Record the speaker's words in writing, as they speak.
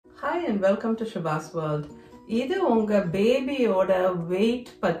Hi and welcome to Shubha's World. இது உங்க பேபியோட weight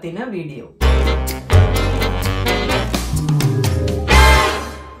பத்தின வீடியோ.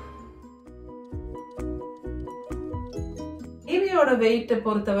 பேபியோட weight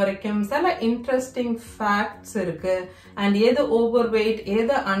பொறுத்த வரைக்கும் சில இன்ட்ரெஸ்டிங் ஃபேக்ட்ஸ் இருக்கு. and எது overweight,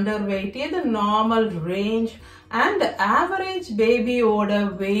 எது underweight, எது normal range and average பேபியோட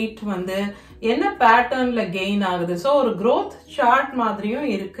weight வந்து என்ன பேட்டர்ன்ல கெயின் ஆகுது. சோ ஒரு growth chart மாதிரியும்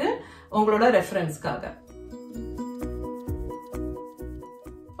இருக்கு உங்களோட ரெஃபரன்ஸ்க்காக.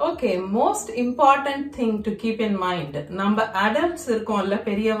 Okay, most important thing to keep in mind, நம்ம adults இருக்கோம்ல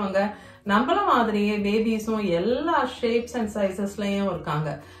பெரியவங்க, நம்மள மாதிரியே பேபிஸும் எல்லா ஷேப்ஸ் அண்ட் சைசஸ்லயும் இருக்காங்க.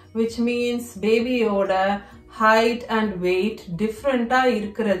 which means பேபியோட height and weight டிஃப்ரெண்டா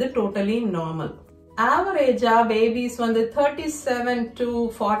இருக்கிறது totally normal. ஆவரேஜா பேபிஸ் வந்து 37 to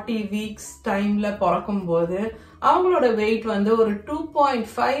 40 வீக்ஸ் டைம்ல பிறக்கும் போது அவங்களோட வெயிட் வந்து ஒரு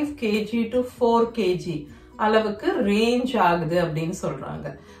 2.5 kg to 4 kg அளவுக்கு ரேஞ்ச் ஆகுது அப்படின்னு சொல்றாங்க.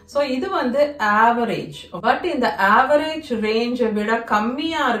 சோ இது வந்து ஆவரேஜ். பட் இந்த ஆவரேஜ் ரேஞ்சை விட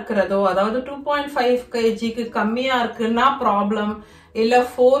கம்மியா இருக்கிறதோ, அதாவது 2.5 kgக்கு கம்மியா இருக்குன்னா ப்ராப்ளம், இல்ல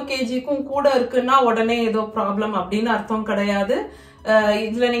 4 kgக்கும் கூட இருக்குன்னா உடனே ஏதோ ப்ராப்ளம் அப்படின்னு அர்த்தம் கிடையாது.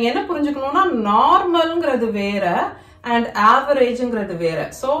 இதுல நீங்க என்ன புரிஞ்சுக்கணும்னா நார்மல்ங்கிறது வேற அண்ட் ஆவரேஜ்ங்கிறது வேற.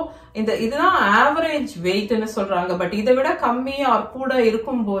 சோ இதுதான் ஆவரேஜ் வெயிட்னு சொல்றாங்க. பட் இதை விட கம்மி ஆர் கூட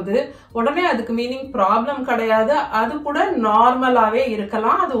இருக்கும்போது உடனே அதுக்கு மீனிங் ப்ராப்ளம் கிடையாது, அது கூட நார்மலாவே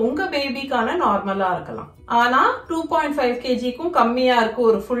இருக்கலாம், அது உங்க பேபிக்கான நார்மலா இருக்கலாம். ஆனா 2.5 kgக்கும் கம்மியா இருக்கு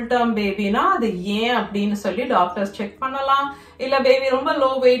ஒரு ஃபுல் டேர்ம் பேபினா அது ஏன் அப்படின்னு சொல்லி டாக்டர்ஸ் செக் பண்ணலாம். இல்ல பேபி ரொம்ப லோ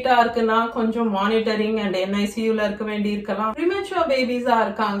வெயிட்டா இருக்குன்னா கொஞ்சம் மானிட்டரிங் அண்ட் NICUல இருக்க வேண்டி இருக்கலாம். ப்ரீமெச்சூர் பேபிஸா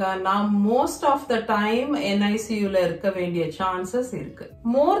இருக்காங்கன்னா மோஸ்ட் ஆஃப் த டைம் NICUல இருக்க வேண்டிய சான்சஸ் இருக்கு.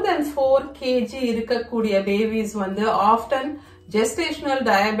 மோர் தென் 4 kg இருக்கக்கூடிய பேபிஸ் வந்து ஆஃப்டன் ஜெஸ்டேஷனல்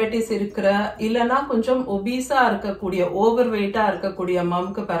டயபெட்டிஸ் இருக்கிற இல்லனா கொஞ்சம் ஒபீஸா இருக்கக்கூடிய ஓவர் வெயிட்டா இருக்கக்கூடிய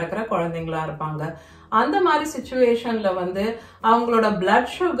மம்க்கு பிறக்கிற குழந்தைங்களா இருப்பாங்க. அந்த மாதிரி சிச்சுவேஷன்ல வந்து அவங்களோட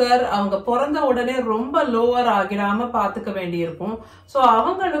பிளட் சுகர் அவங்க பிறந்த உடனே ரொம்ப லோவர் ஆகிடாம பாத்துக்க வேண்டி இருக்கும். சோ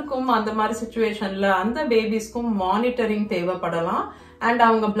அவங்களுக்கும் அந்த மாதிரி சிச்சுவேஷன்ல அந்த பேபிஸ்க்கும் மானிட்டரிங் தேவைப்படலாம் அண்ட்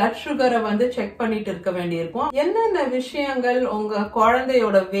அவங்க பிளட் சுகரை வந்து செக் பண்ணிட்டு இருக்க வேண்டியிருக்கும். என்னென்ன விஷயங்கள் உங்க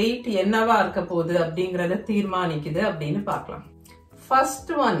குழந்தையோட வெயிட் என்னவா இருக்க போகுது அப்படிங்கறத தீர்மானிக்குது அப்படின்னு பார்க்கலாம்.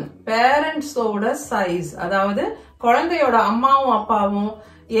 ஃபர்ஸ்ட் ஒன், பேரண்ட்ஸோட சைஸ். அதாவது குழந்தையோட அம்மாவும் அப்பாவும்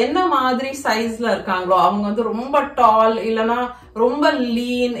என்ன மாதிரி சைஸ்ல இருக்காங்களோ, அவங்க வந்து ரொம்ப டால் இல்லனா ரொம்ப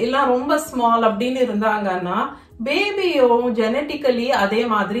லீன் இல்ல ரொம்ப ஸ்மால் அப்படின்னு இருந்தாங்கன்னா பேபியும் ஜெனட்டிக்கலி அதே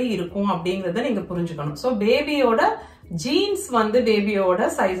மாதிரி இருக்கும் அப்படிங்கறத நீங்க புரிஞ்சுக்கணும். சோ பேபியோட ஜீன்ஸ் வந்து பேபியோட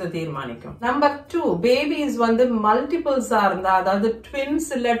சைஸை தீர்மானிக்கும். நம்பர் 2, பேபிஸ் வந்து மல்டிபிள்ஸா இருந்தா, அதாவது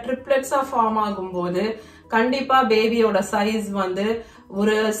ட்வின்ஸ் இல்ல ட்ரிப்ளெட்ஸா ஃபார்ம் ஆகும் போது கண்டிப்பா பேபியோட சைஸ் வந்து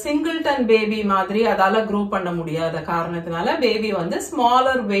ஒரு சிங்கிள்டன் பேபி மாதிரி அதால க்ரோ பண்ண முடியாத காரணத்தினால பேபி வந்து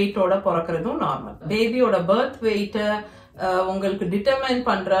ஸ்மாலர் வெயிட்டோட பிறக்கிறதும் நார்மல். பேபியோட பர்த் வெயிட்ட உங்களுக்கு டிட்டர்மைன்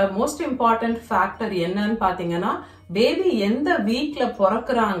பண்ற மோஸ்ட் இம்பார்ட்டன்ட் ஃபேக்டர் என்னன்னு பாத்தீங்கன்னா பேபி எந்த வீக்ல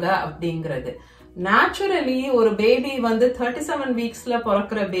பிறக்குறாங்க அப்படிங்கிறது. நேச்சுரலி ஒரு பேபி வந்து 37 வீக்ஸ்ல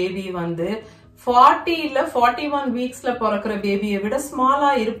பிறக்கிற பேபி வந்து 40 இல்ல 41 வீக்ஸ்ல பிறக்கிற பேபியை விட ஸ்மாலா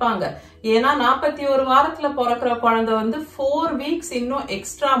இருப்பாங்க. ஏன்னா 41 வாரத்துல பிறக்கிற குழந்தை வந்து 4 வீக்ஸ் இன்னும்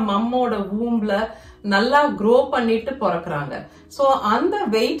எக்ஸ்ட்ரா மம்மோட வூம்ல நல்லா க்ரோ பண்ணிட்டு பிறக்குறாங்க. சோ அந்த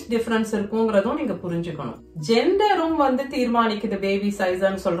வெயிட் டிஃபரன்ஸ் இருக்குங்கிறதும் நீங்க புரிஞ்சுக்கணும். ஜெண்டரும் வந்து தீர்மானிக்குது பேபி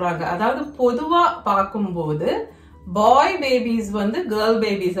சைஸ்ன்னு சொல்றாங்க. அதாவது பொதுவா பார்க்கும்போது பாய் பேபிஸ் வந்து கேர்ள்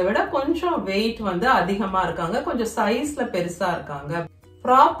பேபிஸை விட கொஞ்சம் வெயிட் வந்து அதிகமா இருக்காங்க, கொஞ்சம் சைஸ்ல பெருசா இருக்காங்க.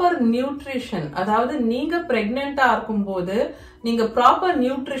 ப்ராப்பர் நியூட்ரிஷன், அதாவது நீங்க பிரெக்னெண்டா இருக்கும் போது நீங்க ப்ராப்பர்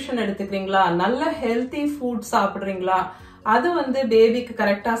நியூட்ரிஷன் எடுத்துக்கிறீங்களா, நல்ல ஹெல்தி ஃபுட் சாப்பிடுறீங்களா, அது வந்து பேபிக்கு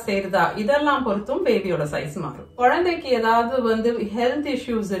கரெக்டா சேருதா, இதெல்லாம் பொறுத்தும் பேபியோட சைஸ் மாறும். குழந்தைக்கு ஏதாவது வந்து ஹெல்த்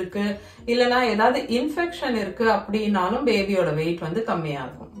இஷ்யூஸ் இருக்கு இல்லனா ஏதாவது இன்ஃபெக்ஷன் இருக்கு அப்படின்னாலும் பேபியோட வெயிட் வந்து கம்மியா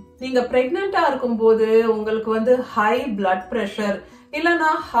இருக்கும். நீங்க பிரெக்னெண்டா இருக்கும் போது உங்களுக்கு வந்து ஹை பிளட் பிரஷர் இல்லனா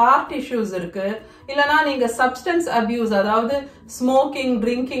ஹார்ட் இஷ்யூஸ் இருக்கு, இல்லனா நீங்க சப்ஸ்டன்ஸ் அபியூஸ், அதாவது ஸ்மோக்கிங்,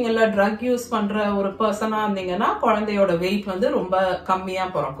 ட்ரிங்கிங் இல்ல ட்ரக் யூஸ் பண்ற ஒரு பர்சனா இருந்தீங்கன்னா குழந்தையோட வெயிட் வந்து ரொம்ப கம்மியா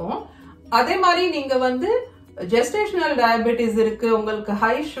பிறக்கும். அதே மாதிரி நீங்க வந்து ஜெஸ்டேஷனல் டயபெட்டிஸ் இருக்கு, உங்களுக்கு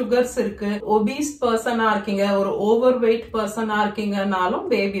ஹை சுகர்ஸ் இருக்கு, ஒபீஸ் பர்சனா இருக்கீங்க, ஒரு ஓவர் வெயிட் பர்சனா இருக்கீங்கன்னாலும்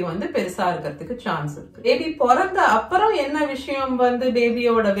பேபி வந்து பெருசா இருக்கிறதுக்கு சான்ஸ் இருக்கு. பேபி பிறந்த அப்புறம் என்ன விஷயம் வந்து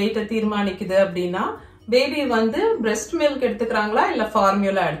பேபியோட வெயிட்டை தீர்மானிக்குது அப்படின்னா பேபி வந்து பிரெஸ்ட் மில்க் எடுத்துக்கிறாங்களா இல்ல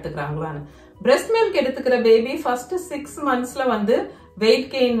ஃபார்முலா எடுத்துக்கிறாங்களான்னு. பிரெஸ்ட் மில்க் எடுத்துக்கிற பேபி ஃபர்ஸ்ட் 6 monthsல வந்து வெயிட்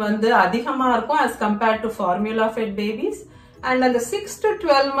கெயின் வந்து அதிகமா இருக்கும் as compared to formula fed babies. and அந்த 6 to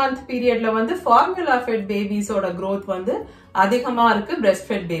 12 month பீரியட்ல வந்து ஃபார்முலா ஃபெட் பேபிஸோட growth வந்து அதிகமா இருக்கு பிரஸ்ட்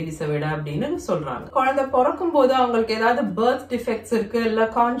ஃபெட் பேபிஸை விட அப்படின்னு சொல்றாங்க. குழந்தை பிறக்கும் போது அவங்களுக்கு ஏதாவது பர்த் டிஃபெக்ட்ஸ் இருக்கு, இல்ல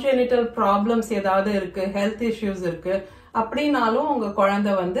கான்ஜெனிட்டல் ப்ராப்ளம்ஸ் ஏதாவது இருக்கு, ஹெல்த் இஷ்யூஸ் இருக்கு அப்படின்னாலும் உங்க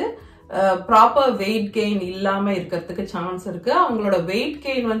குழந்தை வந்து ப்ராப்பர் வெயிட் கெயின் இல்லாம இருக்கிறதுக்கு சான்ஸ் இருக்கு. அவங்களோட வெயிட்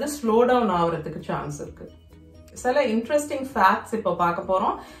கெயின் வந்து ஸ்லோ டவுன் ஆகுறதுக்கு சான்ஸ் இருக்கு. சில இன்ட்ரெஸ்டிங் ஃபேக்ட்ஸ் இப்போ பார்க்க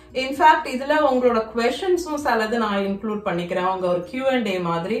போறோம். இன்ஃபேக்ட் இதுல உங்களோட குவெஷன்ஸும் சிலது நான் இன்க்ளூட் பண்ணிக்கிறேன். உங்க ஒரு Q&A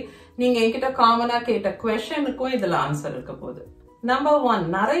மாதிரி நீங்க என்கிட்ட காமனா கேட்ட குவெஷனுக்கும் இதுல ஆன்சர் இருக்க போகுது. நம்பர் 1,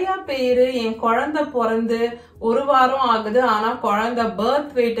 நிறைய பேரு என் குழந்தை பிறந்து 1 வாரம் ஆகுது, ஆனா குழந்தை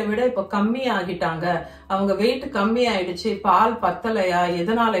பர்த் வெயிட்டை விட இப்ப கம்மி ஆகிட்டாங்க, அவங்க வெயிட் கம்மி ஆயிடுச்சு, பால் பத்தலையா,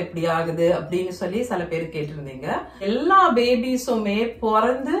 எதனால இப்படி ஆகுது அப்படின்னு சொல்லி சில பேர் கேட்டிருந்தீங்க. எல்லா பேபிஸுமே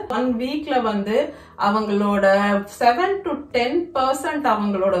பிறந்து 1 வீக்ல வந்து அவங்களோட 7 to 10%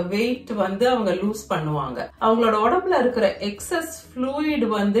 அவங்களோட வெயிட் வந்து அவங்க லூஸ் பண்ணுவாங்க. அவங்களோட உடம்புல இருக்கிற எக்ஸஸ் ஃப்ளூயிட்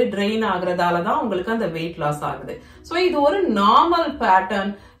வந்து ட்ரெயின் ஆகுறதாலதான் அவங்களுக்கு அந்த வெயிட் லாஸ் ஆகுது. சோ இது ஒரு நார்மல்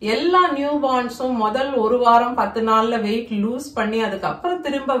பேட்டர்ன். எல்லா நியூ பார்ன்ஸும் முதல் 1 வாரம் 10 நாள்ல வெயிட் லூஸ் பண்ணி அதுக்கப்புறம்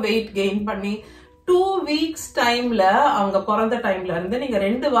திரும்ப வெயிட் கெயின் பண்ணி 2 வீக்ஸ் டைம்ல அவங்க பிறந்த டைம்ல இருந்து நீங்க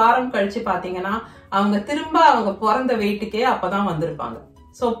 2 வாரம் கழிச்சு பாத்தீங்கன்னா அவங்க திரும்ப அவங்க பிறந்த வெயிட்டுக்கே அப்பதான் வந்திருப்பாங்க.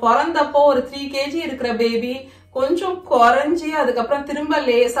 சோ பிறந்தப்போ ஒரு 3 kg இருக்கிற பேபி கொஞ்சம் குறைஞ்சி அதுக்கப்புறம் திரும்ப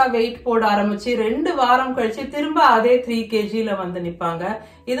லேசா வெயிட் போட ஆரம்பிச்சு 2 வாரம் கழிச்சு திரும்ப அதே 3 kgல வந்து நிப்பாங்க.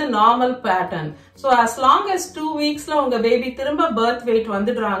 இது normal pattern. So as long as 2 வீக்ஸ்ல உங்க பேபி திரும்ப பர்த் வெயிட்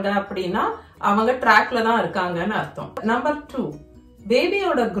வந்துடுறாங்க அப்படின்னா அவங்க ட்ராக்ல தான் இருக்காங்கன்னு அர்த்தம். நம்பர் 2,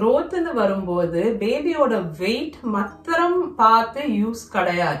 பேபியோட growthன்னு வரும்போது பேபியோட வெயிட் மாத்திரம் பார்த்து யூஸ்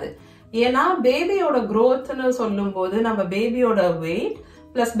கிடையாது. ஏன்னா பேபியோட growthன்னு சொல்லும் போது நம்ம பேபியோட வெயிட்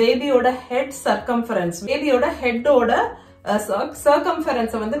பிளஸ் பேபியோட ஹெட் சர்க்கம்ஃபரன்ஸ், பேபியோட ஹெட்டோட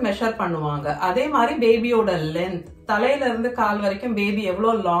சர்க்கம்ஃபரன்ஸை வந்து மெஷர் பண்ணுவாங்க. அதே மாதிரி பேபியோட லென்த், தலையில இருந்து கால் வரைக்கும் பேபி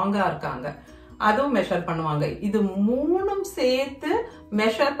எவ்வளவு லாங்கா இருக்காங்க அதுவும் மெஷர் பண்ணுவாங்க. இது 3ம் சேர்த்து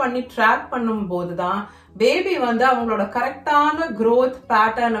மெஷர் பண்ணி ட்ராக் பண்ணும் போதுதான் பேபி வந்து அவங்களோட கரெக்டான growth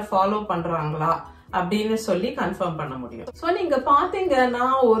பேட்டர்னை ஃபாலோ பண்றாங்களா அப்படின்னு சொல்லி கன்ஃபார்ம் பண்ண முடியும். சோ நீங்க பாத்தீங்கன்னா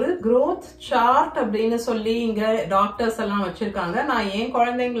ஒரு growth chart அப்படின்னு சொல்லி இங்க டாக்டர்ஸ் எல்லாம் வச்சிருக்காங்க. நான் என்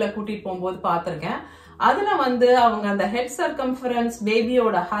குழந்தைங்களை கூட்டிட்டு போகும்போது பாத்திருக்கேன். அதுல வந்து அவங்க அந்த ஹெட் சர்க்கம்ஃபரன்ஸ்,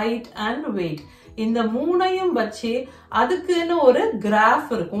 பேபியோட ஹைட் அண்ட் வெயிட் இந்த 3ஐயும் வச்சு அதுக்குன்னு ஒரு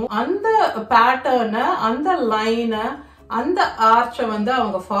கிராஃப் இருக்கும். அந்த பேட்டர்னை, அந்த லைனை, அந்த ஆர்ச்சை வந்து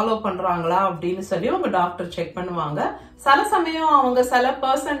அவங்க ஃபாலோ பண்றாங்களா அப்படின்னு சொல்லி உங்க டாக்டர் செக் பண்ணுவாங்க. சில சமயம் அவங்க சில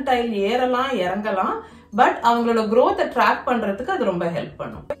பெர்சன்டைல் ஏறலாம் இறங்கலாம், பட் அவங்களோட growth ட்ராக் பண்றதுக்கு அது ரொம்ப ஹெல்ப்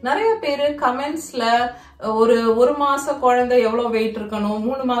பண்ணும். நிறைய பேரு கமெண்ட்ஸ்ல ஒரு மாச குழந்தை எவ்வளவு வெயிட் இருக்கணும்,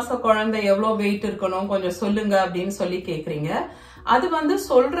 3 மாச குழந்தை எவ்வளவு வெயிட் இருக்கணும் கொஞ்சம் சொல்லுங்க அப்படின்னு சொல்லி கேக்குறீங்க. அது வந்து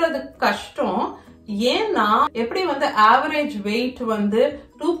சொல்றது கஷ்டம். ஏன்னா எப்படி வந்து ஆவரேஜ் வெயிட் வந்து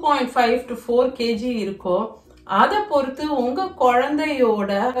 2.5 to 4 kg இருக்கோ அதை பொறுத்து உங்க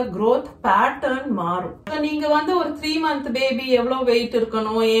குழந்தையோட growth பேட்டர்ன் மாறும். நீங்க வந்து ஒரு 3 month பேபி எவ்வளவு வெயிட்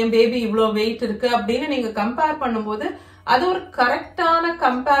இருக்கணும், என் பேபி இவ்வளவு வெயிட் இருக்கு அப்படின்னு நீங்க கம்பேர் பண்ணும்போது அது ஒரு கரெக்டான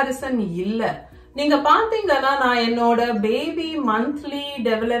கம்பேரிசன் இல்ல. நீங்க பாத்தீங்கன்னா நான் என்னோட baby monthly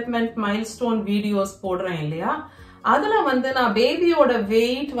development milestone videos போடுறேன் இல்லையா, அதுல வந்து நான் பேபியோட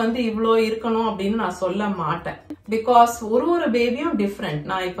வெயிட் வந்து இவ்வளோ இருக்கணும் அப்படின்னு நான் சொல்ல மாட்டேன். பிகாஸ் ஒரு பேபியும் டிஃப்ரெண்ட்.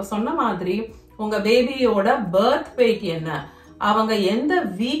 நான் இப்ப சொன்ன மாதிரி உங்க பேபியோட பர்த் வெயிட் என்ன, அவங்க எந்த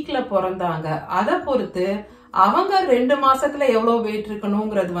வீக்ல பிறந்தாங்க, அதை பொறுத்து அவங்க 2 மாசத்துல எவ்வளவு வெயிட்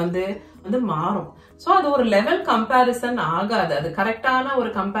இருக்கணும்ங்கிறது வந்து மாறும். சோ அது ஒரு லெவல் கம்பேரிசன் ஆகாது, அது கரெக்டான ஒரு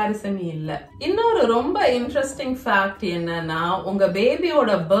கம்பேரிசன் இல்ல. இன்னொரு ரொம்ப இன்ட்ரெஸ்டிங் ஃபேக்ட் என்னன்னா உங்க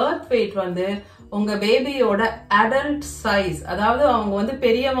பேபியோட பர்த் வெயிட் வந்து உங்க பேபியோட அடல்ட் சைஸ், அதாவது அவங்க வந்து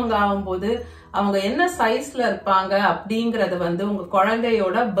பெரியவங்க ஆகும்போது அவங்க என்ன சைஸ்ல இருப்பாங்க அப்படிங்கறது வந்து உங்க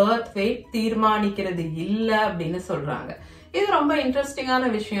குழந்தையோட பர்த் வெயிட் தீர்மானிக்கிறது இல்ல அப்படின்னு சொல்றாங்க. இது ரொம்ப இன்ட்ரெஸ்டிங்கான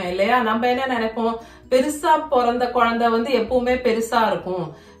விஷயம் இல்லையா? நம்ம என்ன நினைப்போம், பெருசா பிறந்த குழந்தை வந்து எப்பவுமே பெருசா இருக்கும்,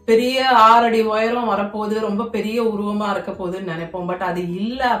 பெரிய 6 அடி உயரம் வரப்போகுது, ரொம்ப பெரிய உருவமா இருக்க போகுதுன்னு நினைப்போம். பட் அது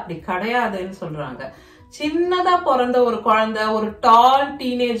இல்ல, அப்படி கிடையாதுன்னு சொல்றாங்க. சின்னதா பிறந்த ஒரு குழந்தை ஒரு டால்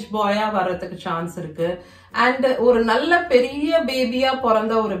டீனேஜ் பாயா வர்றதுக்கு சான்ஸ் இருக்கு. அண்ட் ஒரு நல்ல பெரிய பேபியா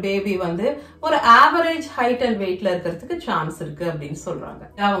பிறந்த ஒரு பேபி வந்து ஒரு ஆவரேஜ் ஹைட் அண்ட் வெயிட்ல இருக்கிறதுக்கு சான்ஸ் இருக்கு அப்படின்னு சொல்றாங்க.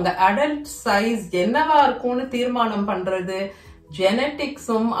 அவங்க அடல்ட் சைஸ் என்னவா இருக்கும்னு தீர்மானம் பண்றது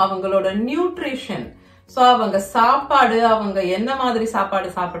ஜெனட்டிக்ஸும் அவங்களோட நியூட்ரிஷன், சோ அவங்க சாப்பாடு, அவங்க என்ன மாதிரி சாப்பாடு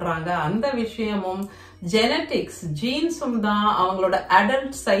சாப்பிடுறாங்க அந்த விஷயமும் ஜெனட்டிக்ஸ் ஜீன்ஸும் தான் அவங்களோட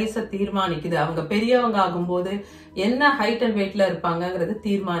அடல்ட் சைஸை தீர்மானிக்குது. அவங்க பெரியவங்க ஆகும்போது என்ன ஹைட் அண்ட் வெயிட்ல இருப்பாங்கிறது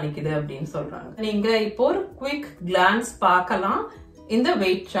தீர்மானிக்குது அப்படின்னு சொல்றாங்க. நீங்க இப்போ ஒரு குவிக் கிளான்ஸ் பார்க்கலாம் இந்த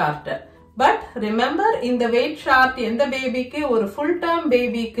வெயிட் சார்ட். பட் ரிமெம்பர், இந்த வெயிட் சார்ட் எந்த பேபிக்கு, ஒரு ஃபுல் டேர்ம்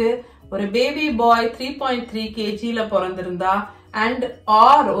பேபிக்கு ஒரு பேபி பாய் 3.3 kgல பிறந்திருந்தா அண்ட்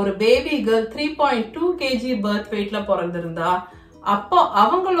ஆர் ஒரு பேபி கேர்ள் 3.2 kg பர்த் வெயிட்ல பிறந்திருந்தா அப்போ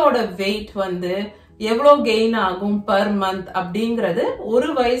அவங்களோட வெயிட் வந்து எவ்வளவு கெயின் ஆகும் பர் மந்த் அப்படிங்கறது ஒரு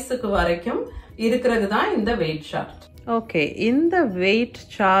வயசுக்கு வரைக்கும் இருக்கிறது தான் இந்த வெயிட் சார்ட். ஓகே, இந்த வெயிட்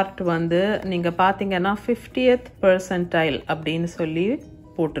சார்ட் வந்து நீங்க பாத்தீங்கன்னா 50th percentile அப்படின்னு சொல்லி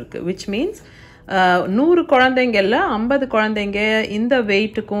போட்டிருக்கு. விச் மீன்ஸ் 100 குழந்தைங்கள்ல 50 குழந்தைங்க இந்த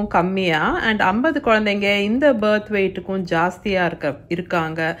வெயிட்டுக்கும் கம்மியா அண்ட் 50 குழந்தைங்க இந்த பர்த் வெயிட்டுக்கும் ஜாஸ்தியா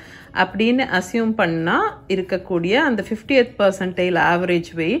இருக்காங்க அப்படின்னு அசியூம் பண்ணா இருக்கக்கூடிய அந்த 50th percentile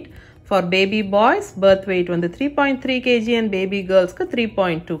average wait for baby boys birth weight வந்து 3.3 kg and baby girls க்கு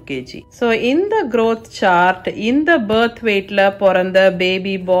 3.2 kg. So இந்த growth chart இந்த birth weightல பிறந்த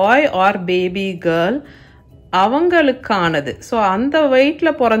baby boy or baby girl அவங்களுக்கானது. So அந்த வெயிட்ல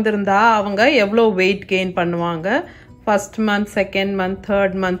பிறந்திருந்தா அவங்க எவ்வளோ வெயிட் கெயின் பண்ணுவாங்க first month, second month,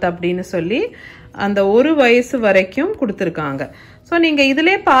 third month அப்படின்னு சொல்லி அந்த ஒரு வயசு வரைக்கும் கொடுத்துருக்காங்க. ஸோ நீங்கள்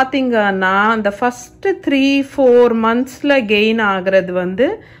இதிலே பார்த்தீங்கன்னா அந்த ஃபர்ஸ்ட் 3-4 monthsல கெயின் ஆகிறது வந்து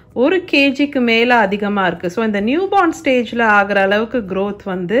 1 kgக்கு மேலே அதிகமாக இருக்குது. ஸோ இந்த நியூ பார்ன் ஸ்டேஜில் ஆகிற அளவுக்கு க்ரோத்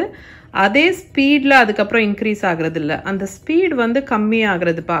வந்து அதே ஸ்பீடில் அதுக்கப்புறம் இன்க்ரீஸ் ஆகிறது இல்லை, அந்த ஸ்பீட் வந்து கம்மி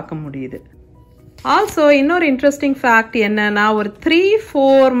ஆகிறது பார்க்க முடியுது. ஆல்சோ இன்னொரு இன்ட்ரெஸ்டிங் ஃபேக்ட் என்னன்னா ஒரு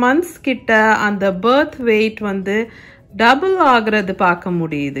 3-4 months கிட்ட அந்த பர்த் வெயிட் வந்து டபுள் ஆகுறது பார்க்க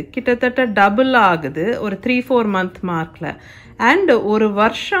முடியுது. கிட்டத்தட்ட டபுள் ஆகுது ஒரு 3-4 month மார்க்ல. அண்ட் ஒரு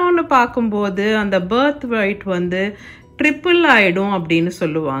வருஷம்னு பார்க்கும்போது அந்த பர்த் வெயிட் வந்து ட்ரிபிள் ஆயிடும் அப்படின்னு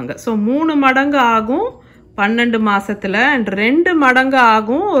சொல்லுவாங்க. ஸோ 3 மடங்கு ஆகும் 12 மாசத்துல அண்ட் 2 மடங்கு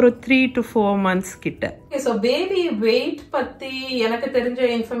ஆகும் ஒரு 3 to 4 months கிட்ட. ஸோ பேபி வெயிட் பத்தி எனக்கு தெரிஞ்ச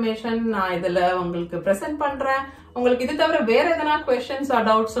இன்ஃபர்மேஷன் நான் இதுல உங்களுக்கு பிரசன்ட் பண்றேன். உங்களுக்கு இது தவிர வேற எதனா கொஸ்டின்ஸ் ஆர்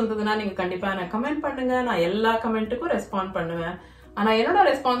டவுட்ஸ் இருந்ததுன்னா நீங்க கண்டிப்பா எனக்கு கமெண்ட் பண்ணுங்க. நான் எல்லா கமெண்ட்டுக்கும் ரெஸ்பாண்ட் பண்ணுவேன். ஆனா என்னோட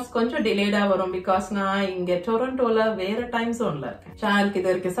ரெஸ்பான்ஸ் கொஞ்சம் டிலேடா வரும் பிகாஸ் நான் இங்க டொரண்டோல வேற டைம் ஜோன்ல இருக்கேன். சேனலுக்கு இது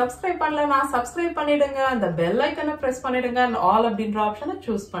வரைக்கும் சப்ஸ்கிரைப் பண்ணலன்னா சப்ஸ்கிரைப் பண்ணிடுங்க, அந்த பெல் ஐக்கனை பிரஸ் பண்ணிடுங்க அண்ட் ஆல் அப்படின்ற ஆப்ஷனை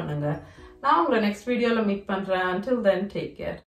சூஸ் பண்ணுங்க. நான் உங்களை நெக்ஸ்ட் வீடியோல மீட் பண்றேன். until then take care.